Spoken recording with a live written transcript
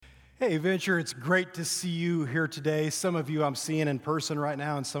Hey, Venture, it's great to see you here today. Some of you I'm seeing in person right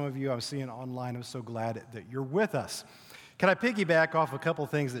now, and some of you I'm seeing online. I'm so glad that you're with us. Can I piggyback off a couple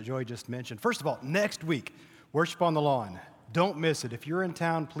things that Joy just mentioned? First of all, next week, Worship on the Lawn. Don't miss it. If you're in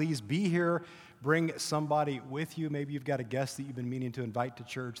town, please be here. Bring somebody with you. Maybe you've got a guest that you've been meaning to invite to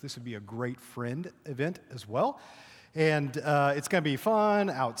church. This would be a great friend event as well. And it's going to be fun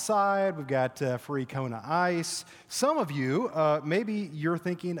outside. We've got free Kona ice. Some of you, maybe you're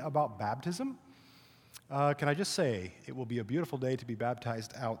thinking about baptism. Can I just say, it will be a beautiful day to be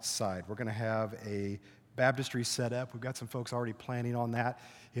baptized outside. We're going to have a baptistry set up. We've got some folks already planning on that.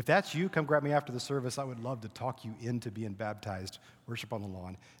 If that's you, come grab me after the service. I would love to talk you into being baptized. Worship on the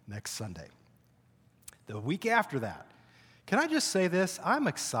Lawn next Sunday. The week after that, can I just say this? I'm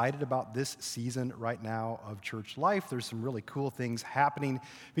excited about this season right now of church life. There's some really cool things happening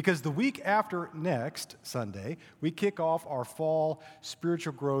because the week after next Sunday, we kick off our fall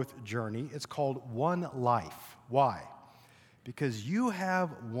spiritual growth journey. It's called One Life. Why? Because you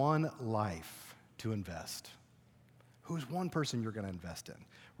have one life to invest. Who's one person you're going to invest in?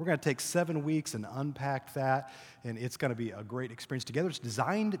 We're going to take 7 weeks and unpack that, and it's going to be a great experience together. It's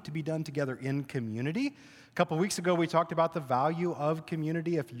designed to be done together in community. A couple weeks ago, we talked about the value of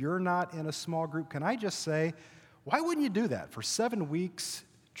community. If you're not in a small group, can I just say, why wouldn't you do that? For 7 weeks,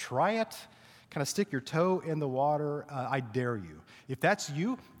 try it. Kind of stick your toe in the water. I dare you. If that's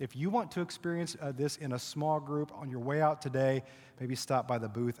you, if you want to experience this in a small group on your way out today, maybe stop by the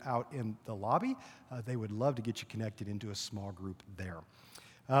booth out in the lobby. They would love to get you connected into a small group there.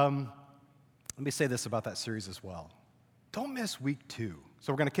 Let me say this about that series as well. Don't miss week 2.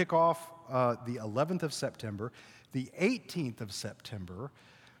 So we're going to kick off the 11th of September. The 18th of September,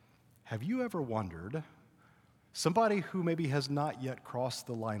 have you ever wondered, somebody who maybe has not yet crossed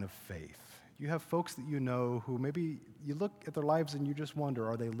the line of faith, you have folks that you know who maybe you look at their lives and you just wonder,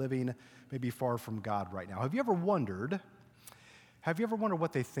 are they living maybe far from God right now? Have you ever wondered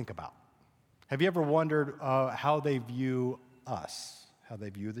what they think about? Have you ever wondered how they view us, how they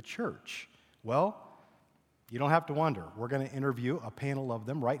view the church? Well, you don't have to wonder. We're going to interview a panel of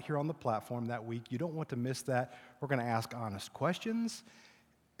them right here on the platform that week. You don't want to miss that. We're going to ask honest questions,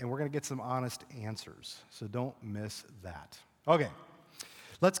 and we're going to get some honest answers. So don't miss that. Okay,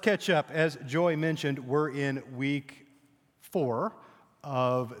 let's catch up. As Joy mentioned, we're in week 4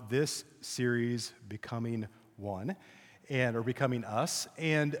 of this series, Becoming One. Or Becoming Us.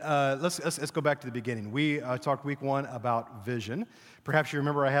 And let's go back to the beginning. We talked week 1 about vision. Perhaps you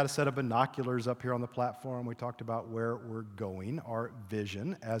remember I had a set of binoculars up here on the platform. We talked about where we're going, our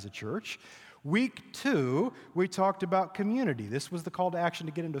vision as a church. Week 2, we talked about community. This was the call to action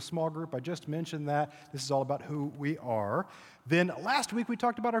to get into a small group. I just mentioned that. This is all about who we are. Then last week, we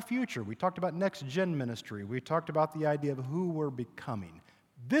talked about our future. We talked about next gen ministry. We talked about the idea of who we're becoming.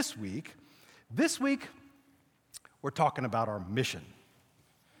 This week, we're talking about our mission.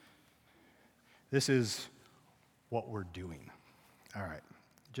 This is what we're doing. All right,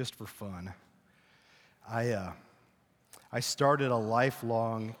 just for fun. I started a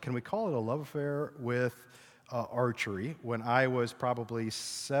lifelong, can we call it a love affair with archery when I was probably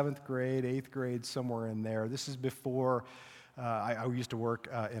 7th grade, 8th grade, somewhere in there. This is before I used to work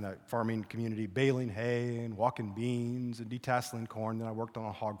in a farming community, baling hay and walking beans and detasseling corn. Then I worked on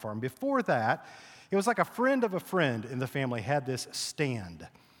a hog farm. Before that, it was like a friend of a friend in the family had this stand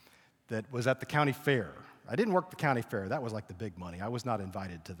that was at the county fair. I didn't work the county fair. That was like the big money. I was not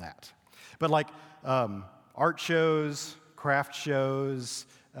invited to that. But like art shows, craft shows,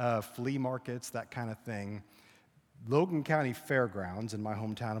 flea markets, that kind of thing. Logan County Fairgrounds in my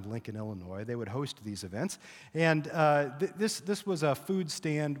hometown of Lincoln, Illinois, they would host these events. And this was a food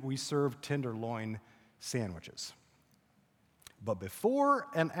stand. We served tenderloin sandwiches. But before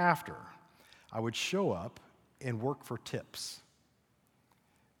and after, I would show up and work for tips.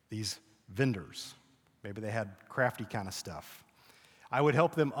 These vendors, maybe they had crafty kind of stuff. I would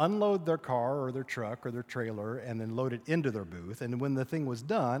help them unload their car or their truck or their trailer and then load it into their booth. And when the thing was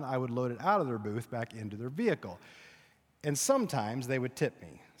done, I would load it out of their booth back into their vehicle. And sometimes they would tip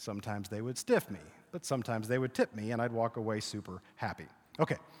me. Sometimes they would stiff me. But sometimes they would tip me and I'd walk away super happy.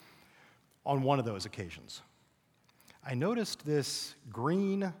 Okay, on one of those occasions, I noticed this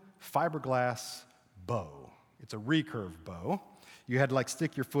green fiberglass bow. It's a recurve bow. You had to like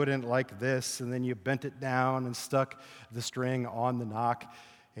stick your foot in it like this, and then you bent it down and stuck the string on the nock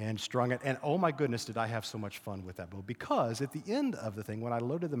and strung it. And oh my goodness, did I have so much fun with that bow. Because at the end of the thing, when I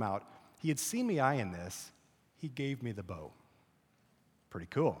loaded them out, he had seen me eyeing this. He gave me the bow. Pretty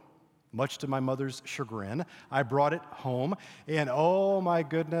cool. Much to my mother's chagrin, I brought it home, and oh my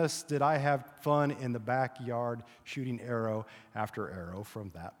goodness, did I have fun in the backyard shooting arrow after arrow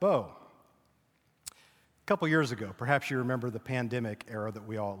from that bow. A couple years ago, perhaps you remember the pandemic era that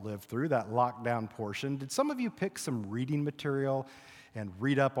we all lived through, that lockdown portion. Did some of you pick some reading material and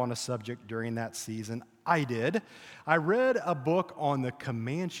read up on a subject during that season? I did. I read a book on the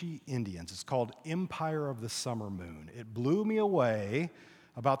Comanche Indians. It's called Empire of the Summer Moon. It blew me away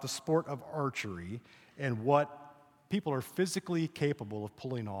about the sport of archery and what people are physically capable of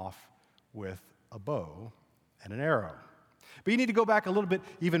pulling off with a bow and an arrow. But you need to go back a little bit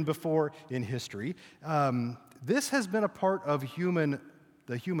even before in history. This has been a part of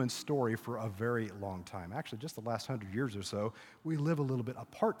the human story for a very long time. Actually, just the last 100 years or so, we live a little bit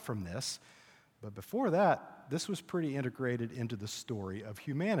apart from this. But before that, this was pretty integrated into the story of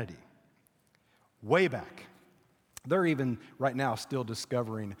humanity. Way back. They're even right now still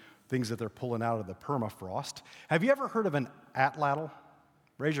discovering things that they're pulling out of the permafrost. Have you ever heard of an atlatl?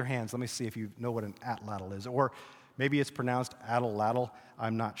 Raise your hands. Let me see if you know what an atlatl is. Or maybe it's pronounced atlatl.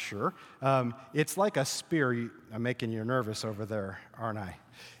 I'm not sure. It's like a spear. I'm making you nervous over there, aren't I?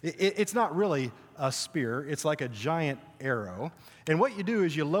 It's not really a spear. It's like a giant arrow. And what you do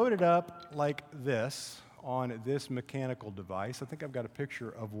is you load it up like this on this mechanical device. I think I've got a picture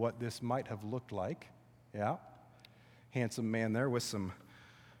of what this might have looked like. Yeah. Handsome man there with some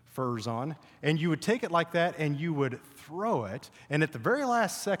furs on. And you would take it like that and you would throw it. And at the very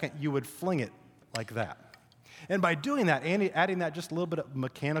last second, you would fling it like that. And by doing that, adding that just a little bit of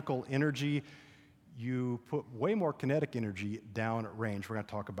mechanical energy, you put way more kinetic energy down range. We're going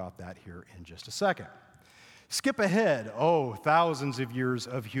to talk about that here in just a second. Skip ahead, thousands of years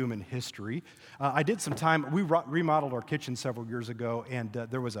of human history. I did some time, we remodeled our kitchen several years ago, and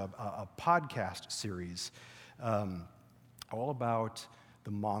there was a podcast series all about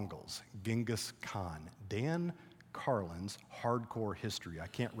the Mongols, Genghis Khan. Dan Carlin's Hardcore History. I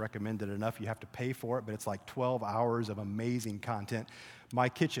can't recommend it enough. You have to pay for it, but it's like 12 hours of amazing content. My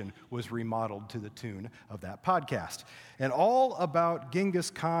kitchen was remodeled to the tune of that podcast. And all about Genghis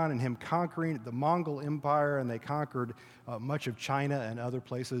Khan and him conquering the Mongol Empire, and they conquered much of China and other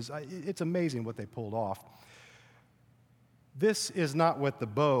places. It's amazing what they pulled off. This is not what the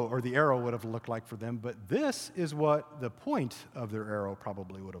bow or the arrow would have looked like for them, but this is what the point of their arrow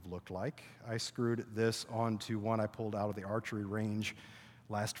probably would have looked like. I screwed this onto one I pulled out of the archery range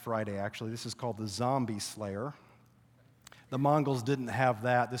last Friday, actually. This is called the Zombie Slayer. The Mongols didn't have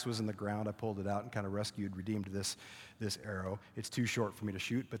that. This was in the ground. I pulled it out and kind of redeemed this arrow. It's too short for me to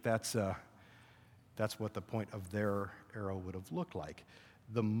shoot, but that's what the point of their arrow would have looked like.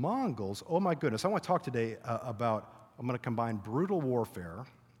 The Mongols, oh my goodness, I want to talk today I'm going to combine brutal warfare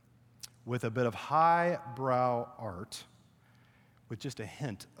with a bit of highbrow art with just a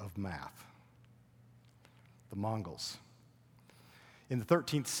hint of math. The Mongols. In the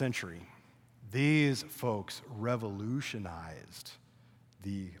 13th century, these folks revolutionized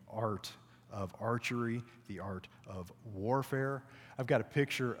the art of archery, the art of warfare. I've got a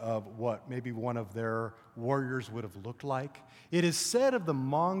picture of what maybe one of their warriors would have looked like. It is said of the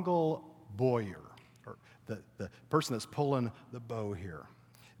Mongol boyar, or the person that's pulling the bow here.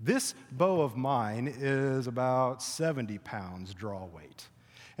 This bow of mine is about 70 pounds draw weight.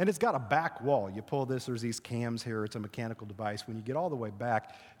 And it's got a back wall. You pull this, there's these cams here. It's a mechanical device. When you get all the way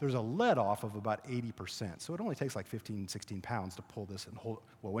back, there's a let off of about 80%. So it only takes like 15, 16 pounds to pull this and hold,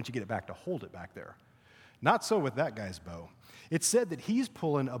 well, once you get it back, to hold it back there. Not so with that guy's bow. It's said that he's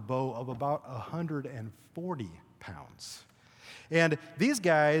pulling a bow of about 140 pounds. And these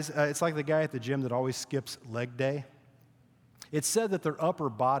guys, it's like the guy at the gym that always skips leg day. It's said that their upper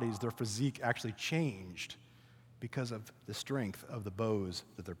bodies, their physique actually changed because of the strength of the bows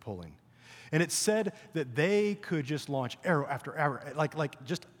that they're pulling. And it's said that they could just launch arrow after arrow, like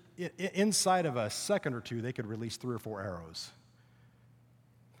just inside of a second or two, they could release 3 or 4 arrows.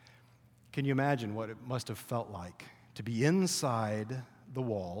 Can you imagine what it must have felt like to be inside the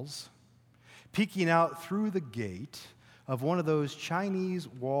walls, peeking out through the gate of one of those Chinese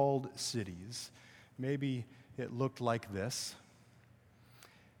walled cities? Maybe it looked like this.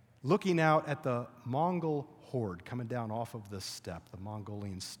 Looking out at the Mongol horde coming down off of the steppe, the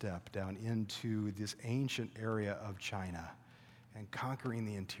Mongolian steppe, down into this ancient area of China and conquering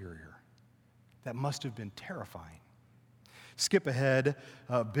the interior. That must have been terrifying. Skip ahead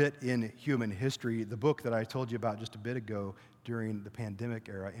a bit in human history. The book that I told you about just a bit ago during the pandemic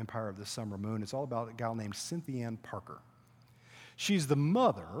era, Empire of the Summer Moon, it's all about a gal named Cynthia Ann Parker. She's the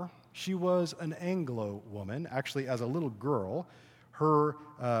mother. She was an Anglo woman. Actually, as a little girl, her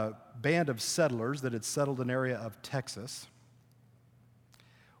band of settlers that had settled an area of Texas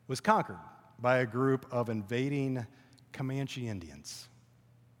was conquered by a group of invading Comanche Indians.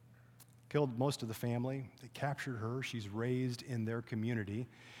 Killed most of the family. They captured her. She's raised in their community.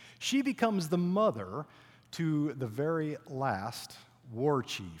 She becomes the mother to the very last war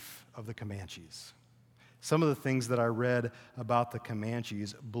chief of the Comanches. Some of the things that I read about the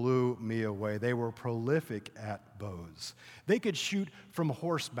Comanches blew me away. They were prolific at bows. They could shoot from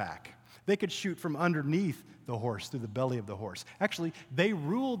horseback. They could shoot from underneath the horse, through the belly of the horse. Actually, they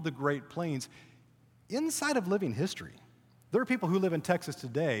ruled the Great Plains inside of living history. There are people who live in Texas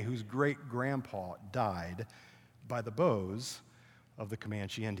today whose great-grandpa died by the bows of the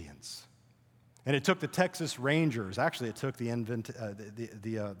Comanche Indians. And it took the Texas Rangers, actually it took they invented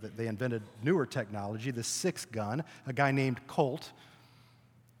newer technology, the six-gun, a guy named Colt,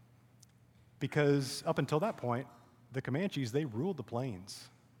 because up until that point, the Comanches, they ruled the plains.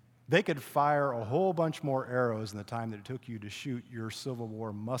 They could fire a whole bunch more arrows in the time that it took you to shoot your Civil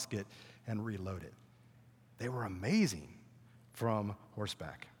War musket and reload it. They were amazing from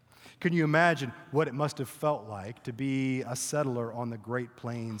horseback. Can you imagine what it must have felt like to be a settler on the Great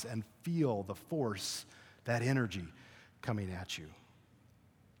Plains and feel the force, that energy coming at you?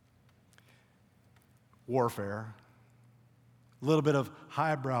 Warfare, a little bit of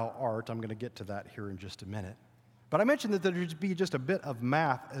highbrow art. I'm going to get to that here in just a minute. But I mentioned that there'd be just a bit of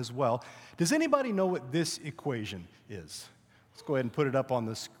math as well. Does anybody know what this equation is? Let's go ahead and put it up on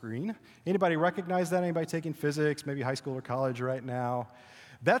the screen. Anybody recognize that? Anybody taking physics, maybe high school or college right now?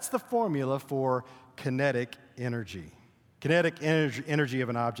 That's the formula for kinetic energy. Kinetic energy of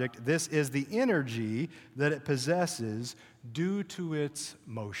an object. This is the energy that it possesses due to its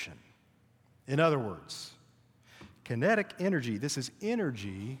motion. In other words, kinetic energy, this is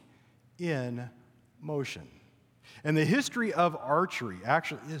energy in motion. And the history of archery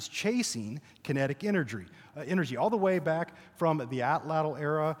actually is chasing kinetic energy all the way back from the Atlatl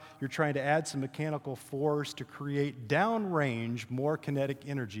era. You're trying to add some mechanical force to create downrange more kinetic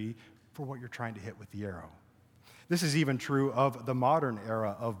energy for what you're trying to hit with the arrow. This is even true of the modern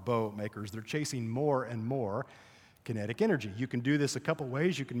era of bow makers. They're chasing more and more kinetic energy. You can do this a couple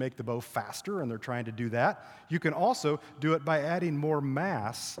ways. You can make the bow faster, and they're trying to do that. You can also do it by adding more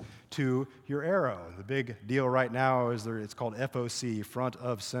mass to your arrow. The big deal right now is it's called FOC, front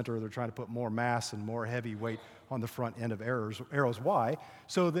of center. They're trying to put more mass and more heavy weight on the front end of arrows. Why?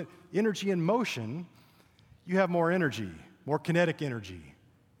 So that energy in motion, you have more energy, more kinetic energy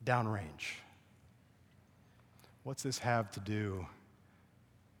downrange. What's this have to do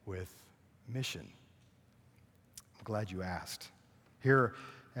with mission? I'm glad you asked. Here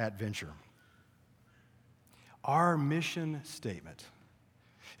at Venture, our mission statement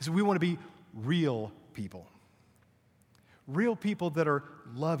is we want to be real people that are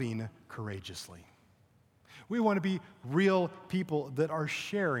loving courageously. We want to be real people that are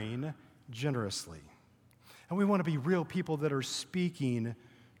sharing generously. And we want to be real people that are speaking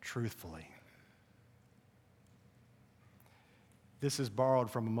truthfully. This is borrowed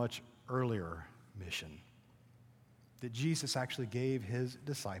from a much earlier mission that Jesus actually gave his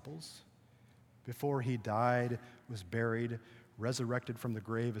disciples before he died, was buried, resurrected from the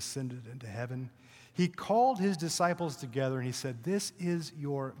grave, ascended into heaven. He called his disciples together and he said, "This is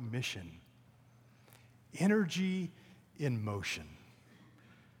your mission. Energy in motion.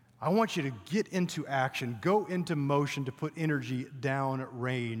 I want you to get into action, go into motion to put energy down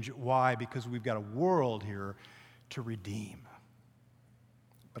range." Why? Because we've got a world here to redeem.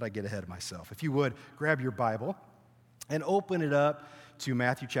 But I get ahead of myself. If you would, grab your Bible and open it up to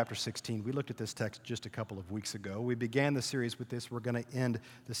Matthew chapter 16. We looked at this text just a couple of weeks ago. We began the series with this. We're going to end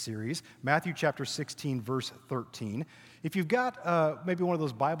the series. Matthew chapter 16, verse 13. If you've got maybe one of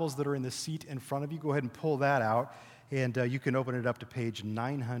those Bibles that are in the seat in front of you, go ahead and pull that out, and you can open it up to page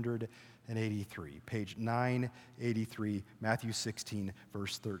 983. Page 983, Matthew 16,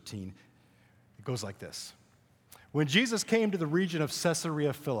 verse 13. It goes like this. When Jesus came to the region of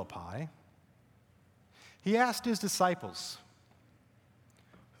Caesarea Philippi, he asked his disciples,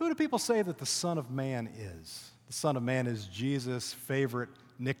 "Who do people say that the Son of Man is?" The Son of Man is Jesus' favorite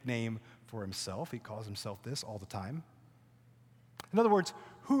nickname for himself. He calls himself this all the time. In other words,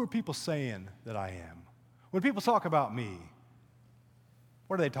 who are people saying that I am? When people talk about me,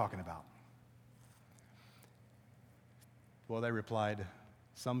 what are they talking about? Well, they replied,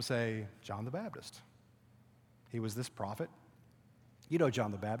 some say John the Baptist. He was this prophet. You know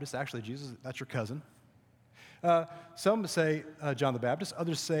John the Baptist. Actually, Jesus, that's your cousin. Some say John the Baptist.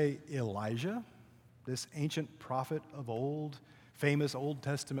 Others say Elijah, this ancient prophet of old, famous Old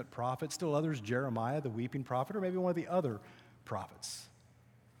Testament prophet. Still others, Jeremiah, the weeping prophet, or maybe one of the other prophets.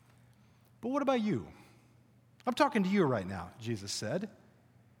 But what about you? I'm talking to you right now, Jesus said.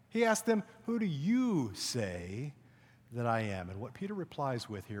 He asked them, who do you say that I am? And what Peter replies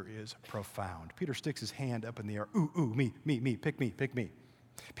with here is profound. Peter sticks his hand up in the air. Ooh, me, pick me.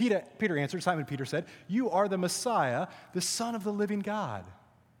 Peter answered, Simon Peter said, you are the Messiah, the Son of the living God.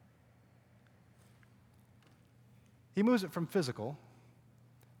 He moves it from physical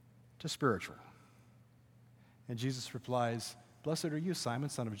to spiritual. And Jesus replies, blessed are you, Simon,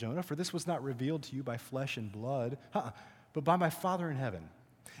 son of Jonah, for this was not revealed to you by flesh and blood, but by my Father in heaven.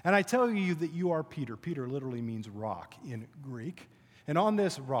 And I tell you that you are Peter. Peter literally means rock in Greek. And on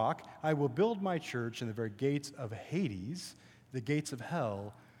this rock I will build my church, and the very gates of Hades, the gates of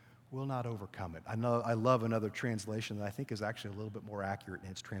hell, will not overcome it. I love another translation that I think is actually a little bit more accurate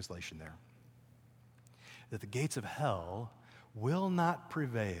in its translation there. That the gates of hell will not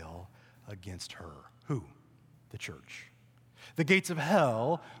prevail against her. Who? The church. The gates of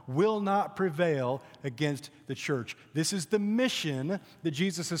hell will not prevail against the church. This is the mission that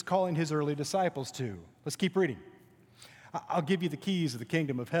Jesus is calling his early disciples to. Let's keep reading. I'll give you the keys of the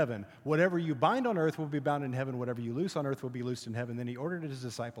kingdom of heaven. Whatever you bind on earth will be bound in heaven. Whatever you loose on earth will be loosed in heaven. Then he ordered his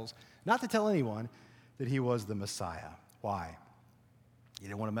disciples not to tell anyone that he was the Messiah. Why? He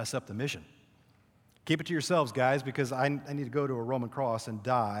didn't want to mess up the mission. Keep it to yourselves, guys, because I need to go to a Roman cross and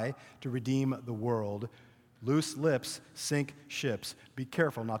die to redeem the world. Loose lips sink ships. Be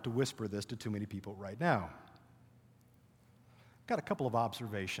careful not to whisper this to too many people right now. Got a couple of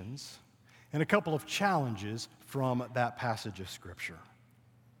observations and a couple of challenges from that passage of Scripture.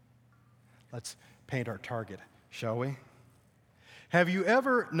 Let's paint our target, shall we? Have you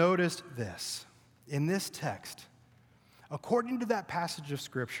ever noticed this? In this text, according to that passage of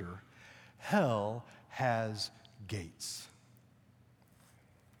Scripture, hell has gates.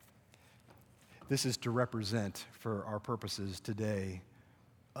 This is to represent, for our purposes today,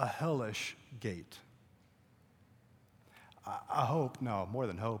 a hellish gate. I hope, no, more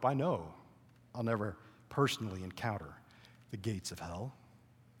than hope, I know I'll never personally encounter the gates of hell.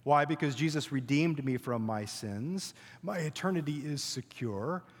 Why? Because Jesus redeemed me from my sins. My eternity is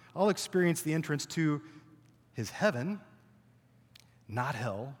secure. I'll experience the entrance to his heaven, not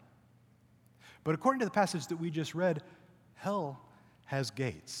hell. But according to the passage that we just read, hell has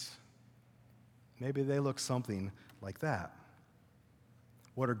gates. Maybe they look something like that.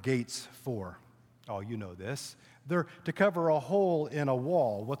 What are gates for? Oh, you know this. They're to cover a hole in a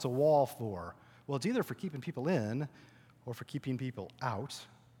wall. What's a wall for? Well, it's either for keeping people in or for keeping people out,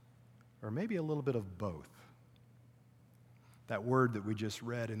 or maybe a little bit of both. That word that we just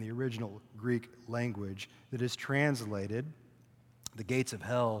read in the original Greek language that is translated, the gates of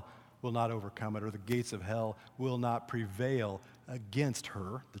hell will not overcome it, or the gates of hell will not prevail against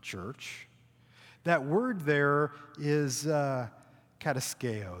her, the church. That word there is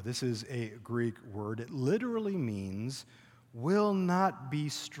kataskeo. This is a Greek word. It literally means will not be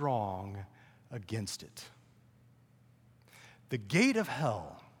strong against it. The gate of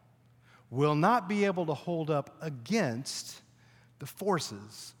hell will not be able to hold up against the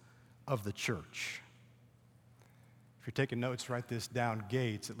forces of the church. If you're taking notes, write this down.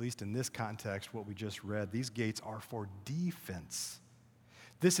 Gates, at least in this context, what we just read, these gates are for defense.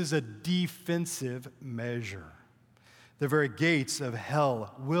 This is a defensive measure. The very gates of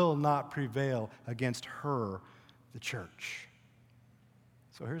hell will not prevail against her, the church.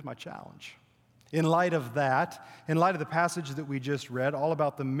 So here's my challenge. In light of that, in light of the passage that we just read, all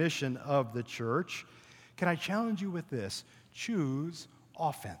about the mission of the church, can I challenge you with this? Choose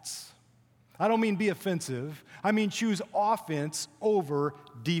offense. I don't mean be offensive. I mean choose offense over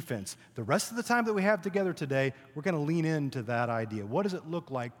defense. The rest of the time that we have together today, we're going to lean into that idea. What does it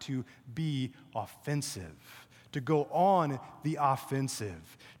look like to be offensive? To go on the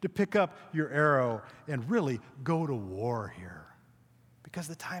offensive, to pick up your arrow and really go to war here. Because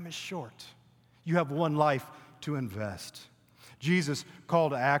the time is short. You have one life to invest. Jesus' call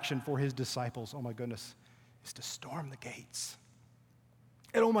to action for his disciples, oh my goodness, is to storm the gates.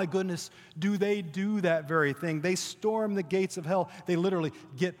 And oh my goodness, do they do that very thing? They storm the gates of hell. They literally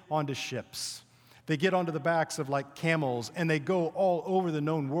get onto ships. They get onto the backs of like camels, and they go all over the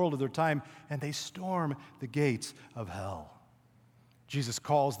known world of their time, and they storm the gates of hell. Jesus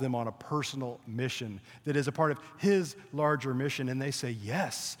calls them on a personal mission that is a part of his larger mission, and they say,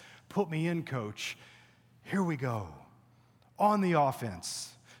 yes, put me in, coach. Here we go. On the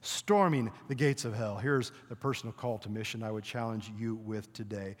offense. Storming the gates of hell. Here's the personal call to mission I would challenge you with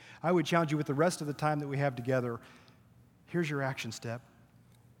today. I would challenge you with the rest of the time that we have together. Here's your action step.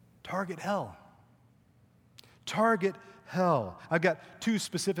 Target hell. Target hell. I've got two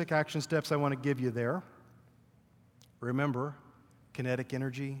specific action steps I want to give you there. Remember, kinetic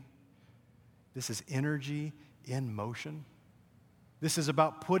energy. This is energy in motion. This is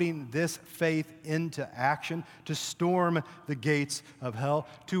about putting this faith into action to storm the gates of hell.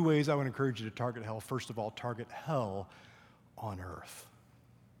 Two ways I would encourage you to target hell. First of all, target hell on earth.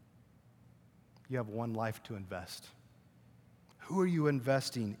 You have one life to invest. Who are you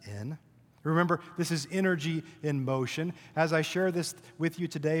investing in? Remember, this is energy in motion. As I share this with you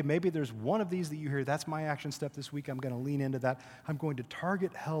today, maybe there's one of these that you hear, that's my action step this week. I'm going to lean into that. I'm going to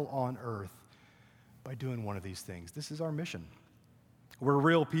target hell on earth by doing one of these things. This is our mission. We're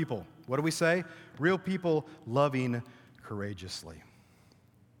real people. What do we say? Real people loving courageously.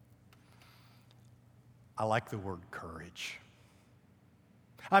 I like the word courage.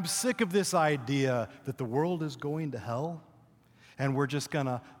 I'm sick of this idea that the world is going to hell and we're just going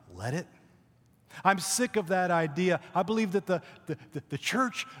to let it. I'm sick of that idea. I believe that the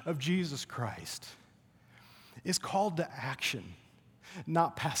Church of Jesus Christ is called to action,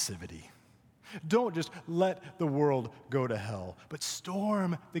 not passivity. Don't just let the world go to hell, but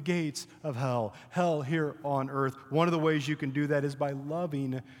storm the gates of hell, hell here on earth. One of the ways you can do that is by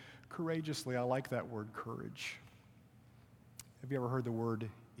loving courageously. I like that word, courage. Have you ever heard the word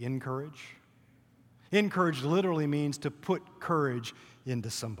encourage? Encourage literally means to put courage into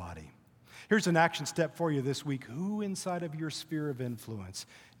somebody. Here's an action step for you this week. Who inside of your sphere of influence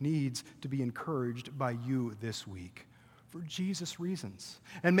needs to be encouraged by you this week? For Jesus reasons.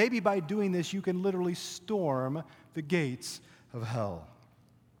 And maybe by doing this, you can literally storm the gates of hell.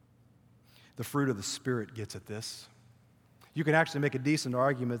 The fruit of the Spirit gets at this. You can actually make a decent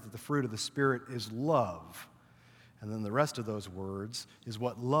argument that the fruit of the Spirit is love. And then the rest of those words is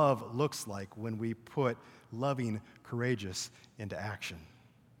what love looks like when we put loving, courageous into action.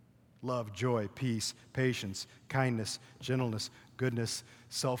 Love, joy, peace, patience, kindness, gentleness, goodness,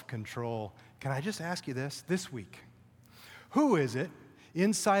 self-control. Can I just ask you this week? Who is it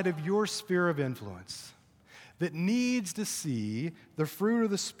inside of your sphere of influence that needs to see the fruit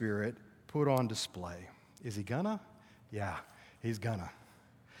of the Spirit put on display? Is he gonna? Yeah, he's gonna.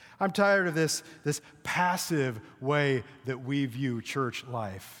 I'm tired of this passive way that we view church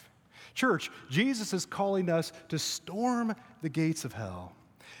life. Church, Jesus is calling us to storm the gates of hell.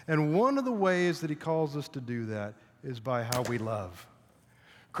 And one of the ways that he calls us to do that is by how we love.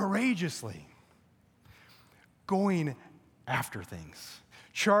 Courageously. Going after things,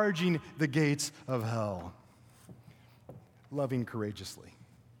 charging the gates of hell, loving courageously.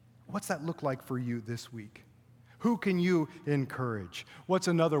 What's that look like for you this week? Who can you encourage? What's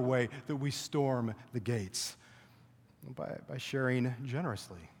another way that we storm the gates? By sharing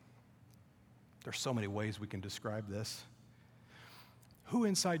generously. There's so many ways we can describe this. Who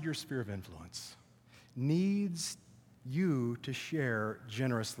inside your sphere of influence needs you to share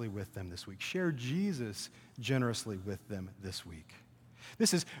generously with them this week? Share Jesus generously with them this week.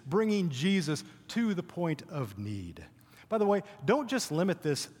 This is bringing Jesus to the point of need. By the way, don't just limit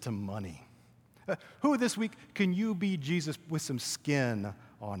this to money. Who this week can you be Jesus with some skin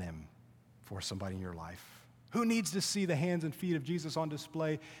on him for somebody in your life? Who needs to see the hands and feet of Jesus on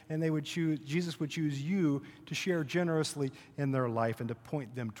display and Jesus would choose you to share generously in their life and to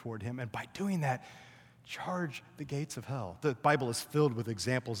point them toward him? And by doing that, charge the gates of hell. The Bible is filled with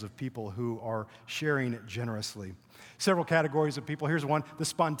examples of people who are sharing generously. Several categories of people. Here's one, the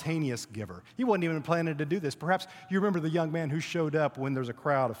spontaneous giver. He wasn't even planning to do this. Perhaps you remember the young man who showed up when there's a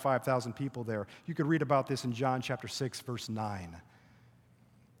crowd of 5,000 people there. You could read about this in John chapter 6, verse 9.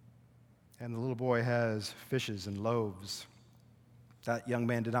 And the little boy has fishes and loaves. That young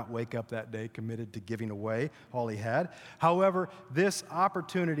man did not wake up that day committed to giving away all he had. However, this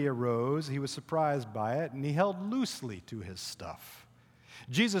opportunity arose. He was surprised by it, and he held loosely to his stuff.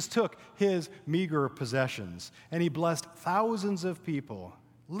 Jesus took his meager possessions, and he blessed thousands of people.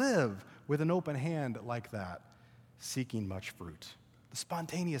 Live with an open hand like that, seeking much fruit. The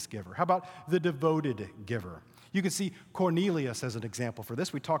spontaneous giver. How about the devoted giver? You can see Cornelius as an example for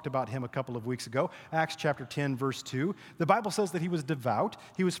this. We talked about him a couple of weeks ago. Acts chapter 10, verse 2. The Bible says that he was devout,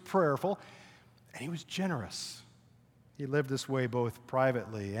 he was prayerful, and he was generous. He lived this way both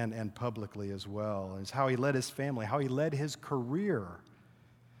privately and publicly as well. And it's how he led his family, how he led his career.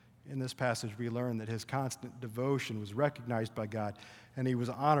 In this passage, we learn that his constant devotion was recognized by God, and he was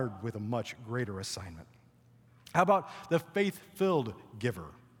honored with a much greater assignment. How about the faith-filled giver?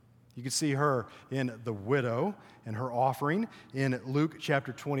 You can see her in the widow and her offering in Luke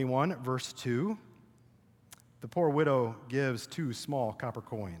chapter 21, verse 2. The poor widow gives 2 small copper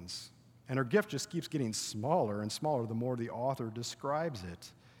coins, and her gift just keeps getting smaller and smaller the more the author describes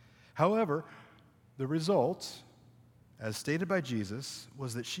it. However, the result, as stated by Jesus,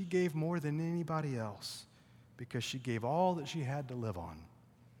 was that she gave more than anybody else because she gave all that she had to live on.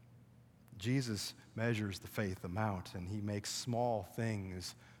 Jesus measures the faith amount, and he makes small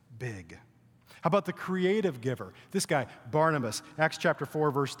things big. How about the creative giver? This guy, Barnabas, Acts chapter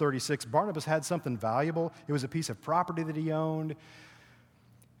 4, verse 36. Barnabas had something valuable. It was a piece of property that he owned.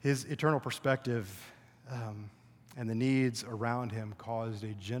 His eternal perspective and the needs around him caused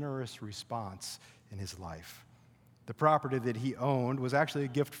a generous response in his life. The property that he owned was actually a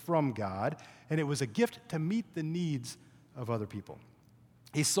gift from God, and it was a gift to meet the needs of other people.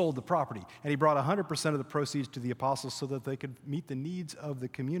 He sold the property, and he brought 100% of the proceeds to the apostles so that they could meet the needs of the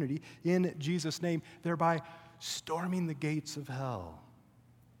community in Jesus' name, thereby storming the gates of hell.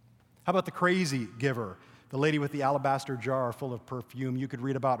 How about the crazy giver? The lady with the alabaster jar full of perfume. You could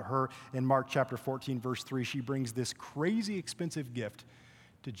read about her in Mark chapter 14, verse 3. She brings this crazy expensive gift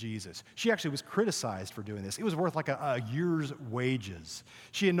to Jesus. She actually was criticized for doing this. It was worth like a year's wages.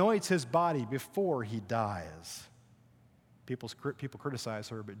 She anoints his body before he dies. People criticize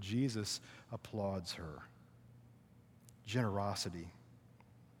her, but Jesus applauds her. Generosity.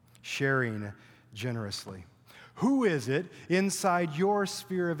 Sharing generously. Who is it inside your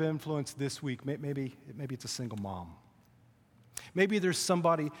sphere of influence this week? Maybe it's a single mom. Maybe there's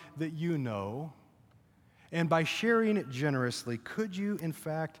somebody that you know, and by sharing it generously, could you, in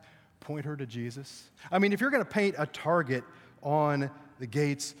fact, point her to Jesus? I mean, if you're going to paint a target on the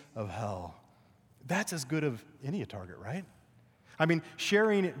gates of hell, that's as good of any target, right? I mean,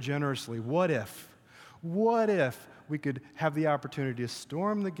 sharing it generously, what if we could have the opportunity to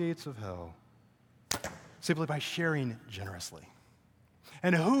storm the gates of hell simply by sharing generously?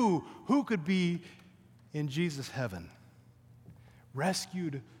 And who could be in Jesus' heaven,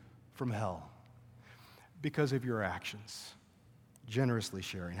 rescued from hell because of your actions? Generously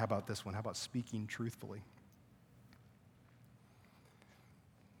sharing. How about this one? How about speaking truthfully?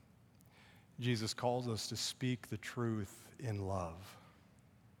 Jesus calls us to speak the truth in love.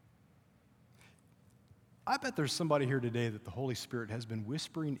 I bet there's somebody here today that the Holy Spirit has been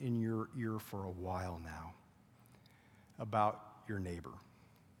whispering in your ear for a while now about your neighbor,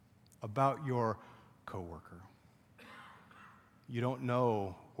 about your coworker. You don't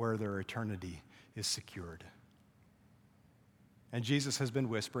know where their eternity is secured. And Jesus has been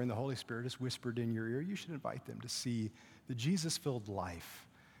whispering, the Holy Spirit has whispered in your ear, you should invite them to see the Jesus-filled life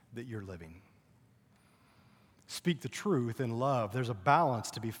that you're living. Speak the truth in love. There's a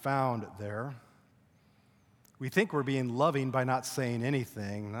balance to be found there. We think we're being loving by not saying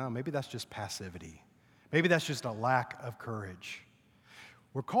anything. No, maybe that's just passivity. Maybe that's just a lack of courage.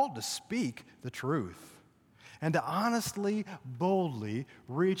 We're called to speak the truth and to honestly, boldly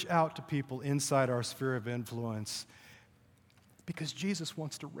reach out to people inside our sphere of influence because Jesus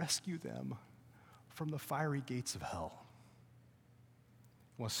wants to rescue them from the fiery gates of hell.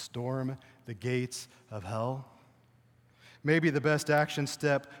 He wants to storm the gates of hell. Maybe the best action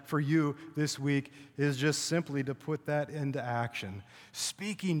step for you this week is just simply to put that into action.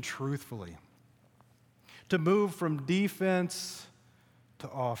 Speaking truthfully. To move from defense to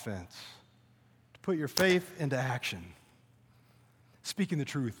offense. To put your faith into action. Speaking the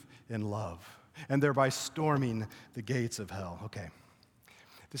truth in love. And thereby storming the gates of hell. Okay,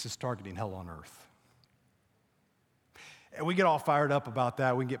 this is targeting hell on earth. And we get all fired up about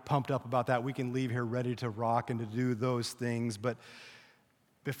that. We can get pumped up about that. We can leave here ready to rock and to do those things. But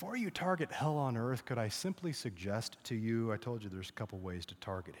before you target hell on earth, could I simply suggest to you, I told you there's a couple ways to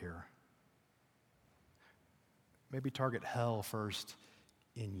target here. Maybe target hell first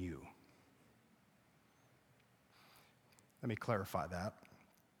in you. Let me clarify that.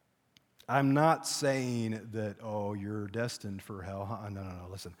 I'm not saying that, oh, you're destined for hell. No,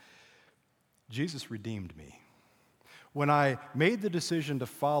 listen. Jesus redeemed me. When I made the decision to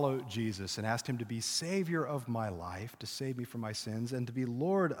follow Jesus and asked him to be Savior of my life, to save me from my sins, and to be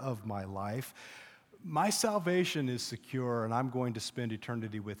Lord of my life, my salvation is secure, and I'm going to spend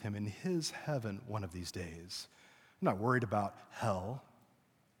eternity with him in his heaven one of these days. I'm not worried about hell.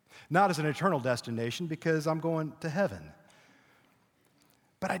 Not as an eternal destination, because I'm going to heaven.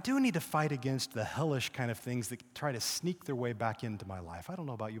 But I do need to fight against the hellish kind of things that try to sneak their way back into my life. I don't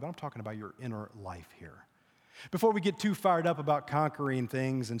know about you, but I'm talking about your inner life here. Before we get too fired up about conquering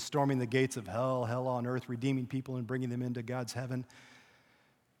things and storming the gates of hell, hell on earth, redeeming people and bringing them into God's heaven,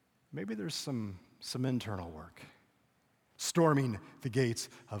 maybe there's some internal work. Storming the gates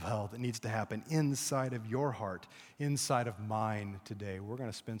of hell that needs to happen inside of your heart, inside of mine today. We're going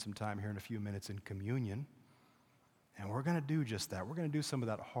to spend some time here in a few minutes in communion, and we're going to do just that. We're going to do some of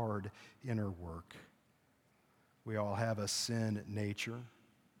that hard inner work. We all have a sin nature.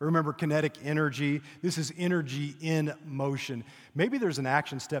 Remember, kinetic energy. This is energy in motion. Maybe there's an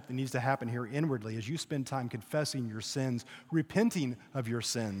action step that needs to happen here inwardly as you spend time confessing your sins, repenting of your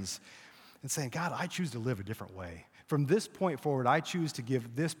sins, and saying, God, I choose to live a different way. From this point forward, I choose to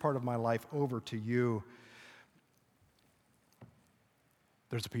give this part of my life over to you.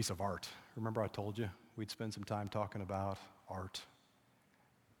 There's a piece of art. Remember I told you we'd spend some time talking about art.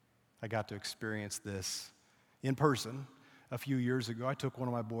 I got to experience this in person a few years ago. I took one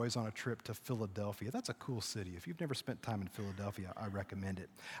of my boys on a trip to Philadelphia. That's a cool city. If you've never spent time in Philadelphia, I recommend it.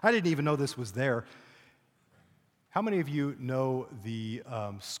 I didn't even know this was there. How many of you know the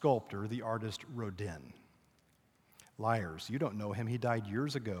sculptor, the artist Rodin? Liars. You don't know him. He died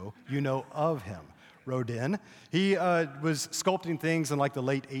years ago. You know of him. Rodin. He was sculpting things in like the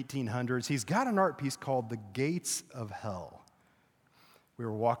late 1800s. He's got an art piece called The Gates of Hell. We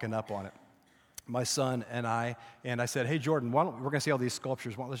were walking up on it, my son and I said, hey, Jordan, we're going to see all these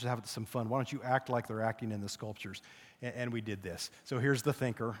sculptures. Let's just have some fun. Why don't you act like they're acting in the sculptures? And we did this. So here's the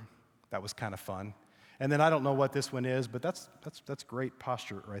thinker. That was kind of fun. And then I don't know what this one is, but that's great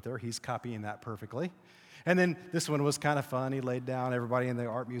posture right there. He's copying that perfectly. And then this one was kind of fun. He laid down. Everybody in the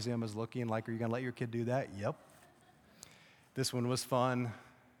art museum is looking like, are you going to let your kid do that? Yep. This one was fun.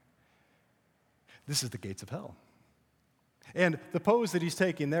 This is the gates of hell. And the pose that he's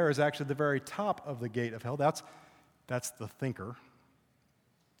taking there is actually the very top of the gate of hell. That's the thinker.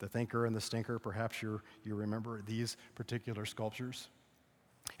 The thinker and the stinker, perhaps you remember these particular sculptures.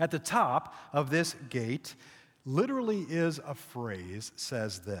 At the top of this gate, literally is a phrase,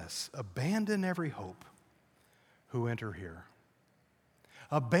 says this: abandon every hope who enter here.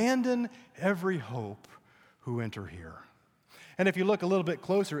 Abandon every hope who enter here. And if you look a little bit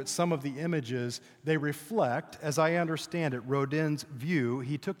closer at some of the images, they reflect, as I understand it, Rodin's view.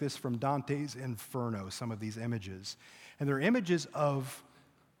 He took this from Dante's Inferno, some of these images. And they're images of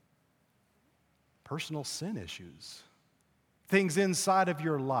personal sin issues. Things inside of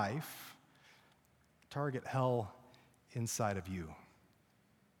your life target hell inside of you.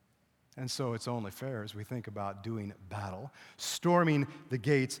 And so it's only fair as we think about doing battle, storming the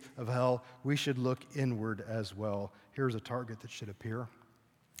gates of hell, we should look inward as well. Here's a target that should appear,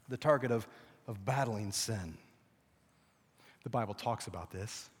 the target of battling sin. The Bible talks about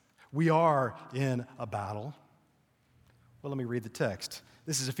this. We are in a battle. Well, let me read the text.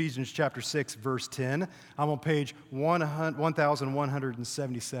 This is Ephesians chapter 6, verse 10. I'm on page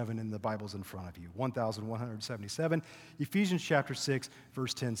 1177 in the Bibles in front of you. 1177. Ephesians chapter 6,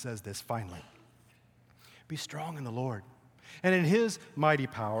 verse 10 says this, finally. Be strong in the Lord, and in His mighty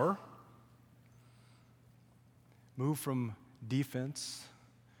power, move from defense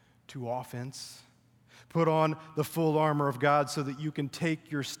to offense. Put on the full armor of God so that you can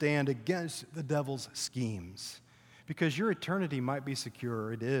take your stand against the devil's schemes. Because your eternity might be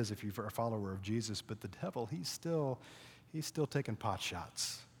secure. It is if you're a follower of Jesus, but the devil, he's still taking pot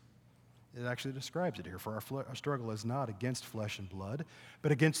shots. It actually describes it here. For our struggle is not against flesh and blood,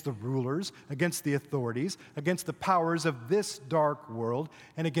 but against the rulers, against the authorities, against the powers of this dark world,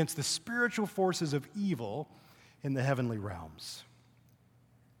 and against the spiritual forces of evil in the heavenly realms.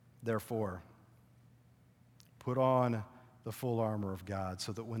 Therefore, put on the full armor of God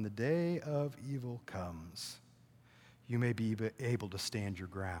so that when the day of evil comes, you may be able to stand your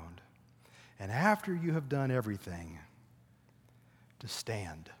ground. And after you have done everything, to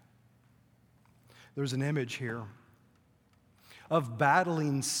stand. There's an image here of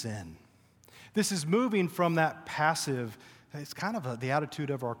battling sin. This is moving from that passive, it's kind of the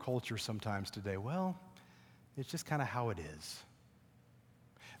attitude of our culture sometimes today. Well, it's just kind of how it is.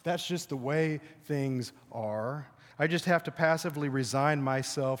 That's just the way things are. I just have to passively resign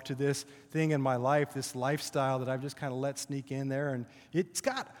myself to this thing in my life, this lifestyle that I've just kind of let sneak in there, and it's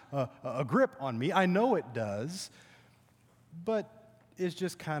got a grip on me. I know it does, but it's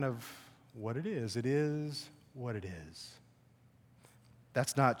just kind of what it is. It is what it is.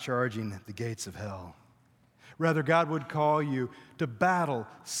 That's not charging the gates of hell. Rather, God would call you to battle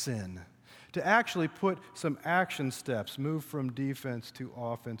sin, to actually put some action steps, move from defense to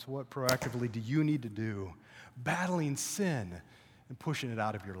offense. What proactively do you need to do? Battling sin and pushing it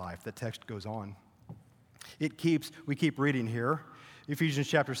out of your life. That text goes on. We keep reading here. Ephesians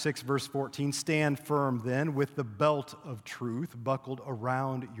chapter 6, verse 14. Stand firm then with the belt of truth buckled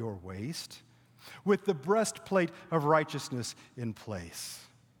around your waist, with the breastplate of righteousness in place.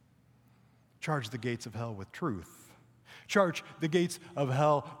 Charge the gates of hell with truth. Charge the gates of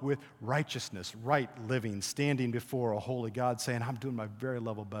hell with righteousness, right living, standing before a holy God, saying, I'm doing my very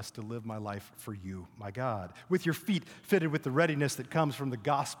level best to live my life for you, my God. With your feet fitted with the readiness that comes from the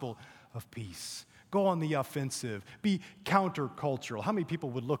gospel of peace. Go on the offensive. Be countercultural. How many people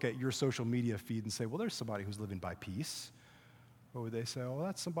would look at your social media feed and say, well, there's somebody who's living by peace? Or would they say, oh,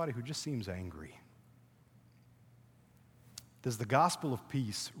 that's somebody who just seems angry? Does the gospel of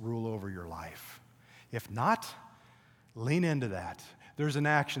peace rule over your life? If not, lean into that. There's an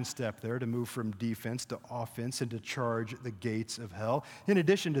action step there to move from defense to offense and to charge the gates of hell. In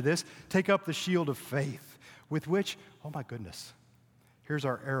addition to this, take up the shield of faith, with which, oh my goodness, here's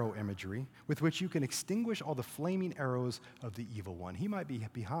our arrow imagery, with which you can extinguish all the flaming arrows of the evil one. He might be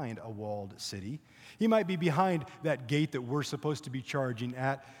behind a walled city. He might be behind that gate that we're supposed to be charging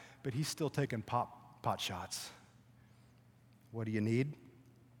at, but he's still taking pot shots. What do you need?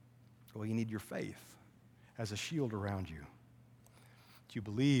 Well, you need your faith as a shield around you. Do you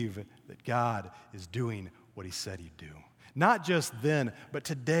believe that God is doing what he said he'd do? Not just then, but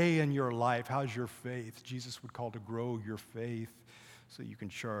today in your life. How's your faith? Jesus would call to grow your faith so you can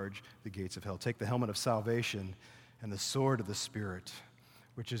charge the gates of hell. Take the helmet of salvation and the sword of the Spirit,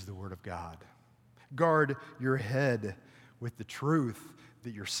 which is the word of God. Guard your head with the truth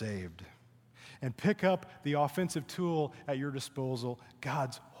that you're saved. And pick up the offensive tool at your disposal,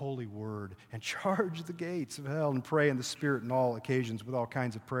 God's holy word, and charge the gates of hell and pray in the Spirit on all occasions with all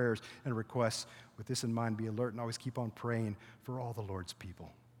kinds of prayers and requests. With this in mind, be alert and always keep on praying for all the Lord's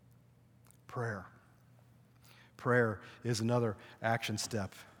people. Prayer. Prayer is another action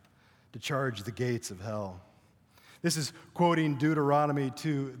step to charge the gates of hell. This is quoting Deuteronomy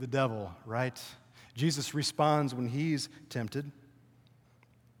to the devil, right? Jesus responds when he's tempted.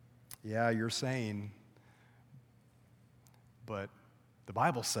 Yeah, you're saying, but the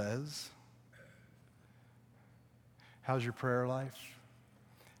Bible says. How's your prayer life?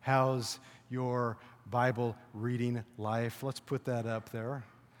 How's your Bible reading life? Let's put that up there.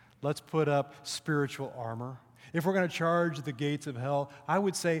 Let's put up spiritual armor. If we're going to charge the gates of hell, I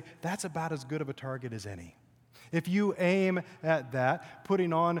would say that's about as good of a target as any. If you aim at that,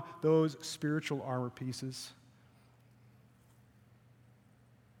 putting on those spiritual armor pieces,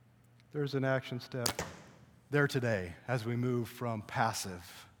 there's an action step there today as we move from passive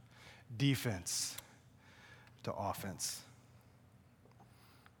defense to offense.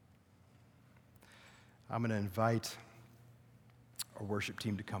 I'm going to invite our worship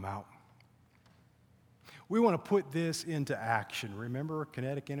team to come out. We want to put this into action. Remember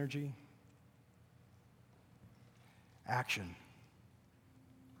kinetic energy? Action.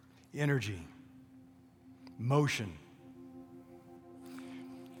 Energy. Motion.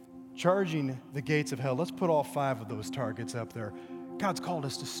 Charging the gates of hell. Let's put all 5 of those targets up there. God's called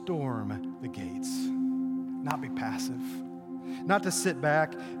us to storm the gates, not be passive, not to sit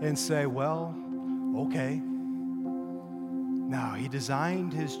back and say, well, okay. No, he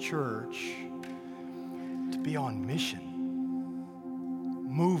designed his church to be on mission,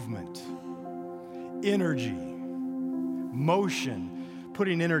 movement, energy, motion,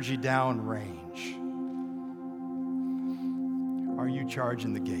 putting energy down range. Are you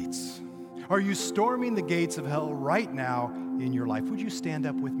charging the gates? Are you storming the gates of hell right now in your life? Would you stand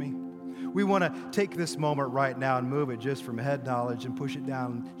up with me? We want to take this moment right now and move it just from head knowledge and push it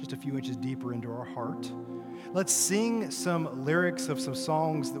down just a few inches deeper into our heart. Let's sing some lyrics of some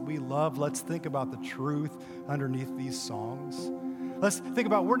songs that we love. Let's think about the truth underneath these songs. Let's think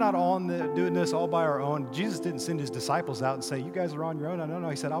about we're not doing this all by our own. Jesus didn't send his disciples out and say, you guys are on your own. No.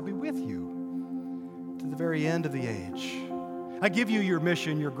 He said, I'll be with you to the very end of the age. I give you your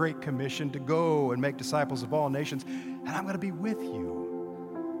mission, your great commission to go and make disciples of all nations, and I'm going to be with you.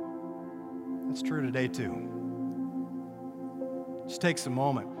 That's true today too. Just take some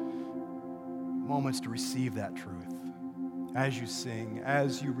moments to receive that truth as you sing,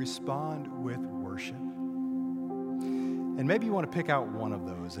 as you respond with worship. And maybe you want to pick out one of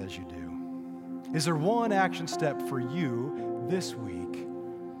those as you do. Is there one action step for you this week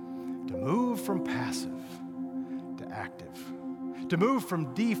to move from passive to active? To move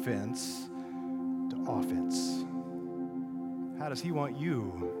from defense to offense? How does he want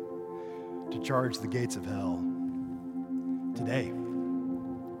you to charge the gates of hell today?